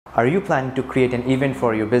Are you planning to create an event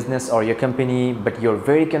for your business or your company, but you're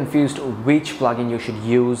very confused which plugin you should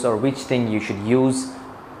use or which thing you should use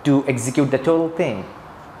to execute the total thing?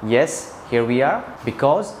 Yes, here we are,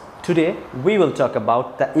 because today we will talk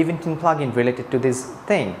about the Eventin plugin related to this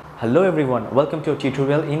thing. Hello everyone, welcome to a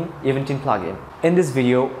tutorial in Eventin plugin. In this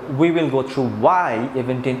video, we will go through why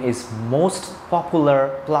Eventin is most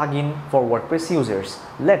popular plugin for WordPress users.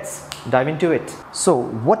 Let's dive into it. So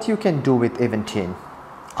what you can do with Eventin?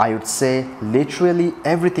 I would say literally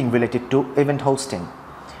everything related to event hosting.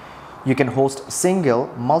 You can host single,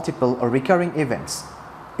 multiple or recurring events.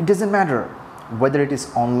 It doesn't matter whether it is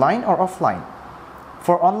online or offline.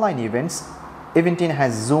 For online events, Eventin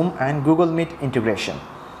has Zoom and Google Meet integration.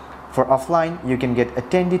 For offline, you can get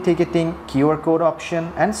attendee ticketing, QR code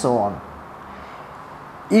option and so on.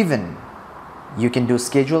 Even you can do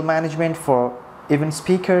schedule management for event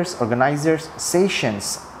speakers, organizers,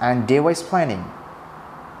 sessions and day-wise planning.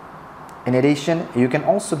 In addition, you can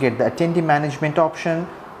also get the attendee management option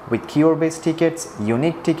with keyword-based tickets,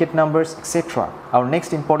 unique ticket numbers, etc. Our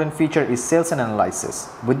next important feature is sales and analysis.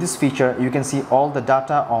 With this feature, you can see all the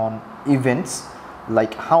data on events,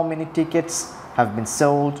 like how many tickets have been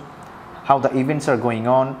sold, how the events are going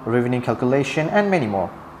on, revenue calculation, and many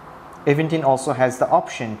more. Eventin also has the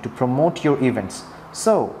option to promote your events.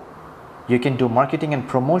 So, you can do marketing and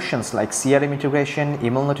promotions like CRM integration,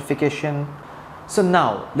 email notification. So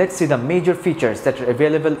now, let's see the major features that are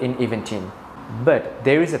available in Eventin. But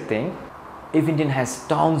there is a thing, Eventin has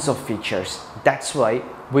tons of features. That's why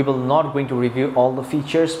we will not going to review all the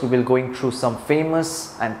features. We will going through some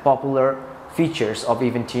famous and popular features of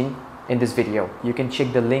Eventin in this video. You can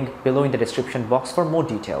check the link below in the description box for more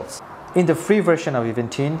details. In the free version of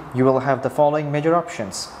Eventin, you will have the following major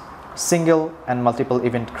options: single and multiple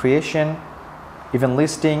event creation, event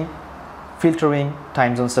listing, filtering,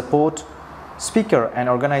 time zone support, speaker and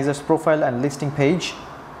organizer's profile and listing page,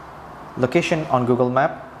 location on Google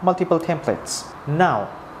Map, multiple templates. Now,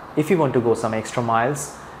 if you want to go some extra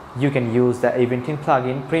miles, you can use the Eventin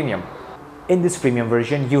plugin Premium. In this premium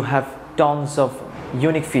version, you have tons of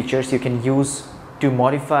unique features you can use to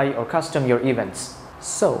modify or custom your events.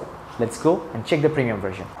 So, let's go and check the premium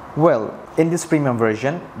version. Well, in this premium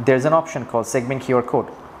version, there's an option called segment QR code.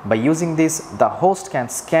 By using this, the host can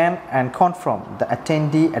scan and confirm the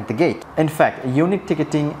attendee at the gate. In fact, unique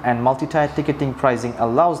ticketing and multi-tier ticketing pricing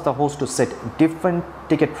allows the host to set different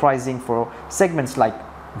ticket pricing for segments like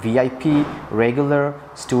VIP, regular,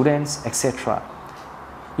 students, etc.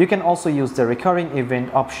 You can also use the recurring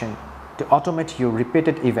event option to automate your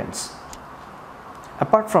repeated events.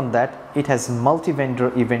 Apart from that, it has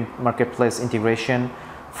multi-vendor event marketplace integration,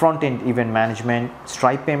 front-end event management,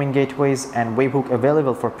 Stripe payment gateways and webhook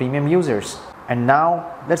available for premium users. And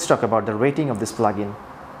now let's talk about the rating of this plugin.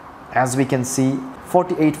 As we can see,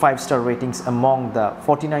 48 5-star ratings among the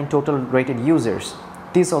 49 total rated users.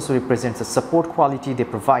 This also represents the support quality they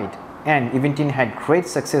provide. And Eventin had great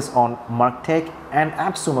success on MarkTech and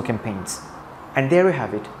AppSumo campaigns. And there you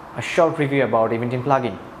have it, a short review about Eventin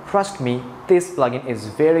plugin. Trust me, this plugin is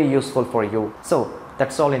very useful for you. So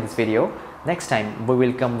that's all in this video. Next time, we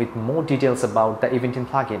will come with more details about the Eventin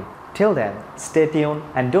plugin. Till then, stay tuned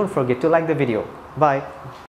and don't forget to like the video. Bye!